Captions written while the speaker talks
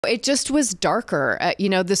It just was darker.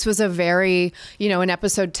 This was a very, in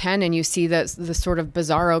episode 10, and you see the sort of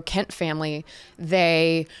Bizarro Kent family,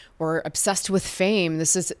 they were obsessed with fame.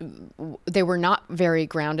 They were not very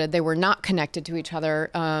grounded. They were not connected to each other.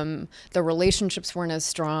 The relationships weren't as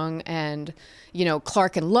strong. And,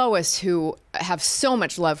 Clark and Lois, who have so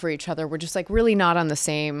much love for each other, were just like really not on the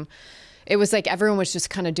same. It was like everyone was just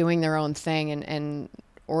kind of doing their own thing and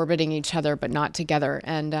orbiting each other, but not together.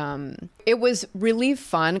 And it was really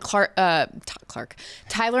fun. Tyler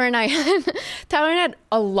and I had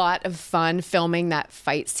a lot of fun filming that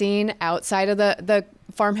fight scene outside of the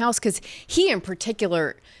farmhouse, because he in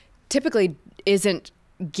particular typically isn't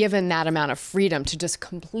given that amount of freedom to just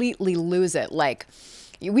completely lose it. Like,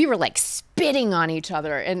 we were like spitting on each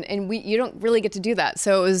other, and you don't really get to do that.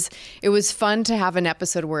 So it was fun to have an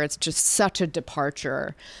episode where it's just such a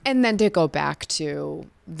departure, and then to go back to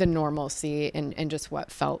the normalcy and just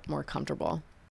what felt more comfortable.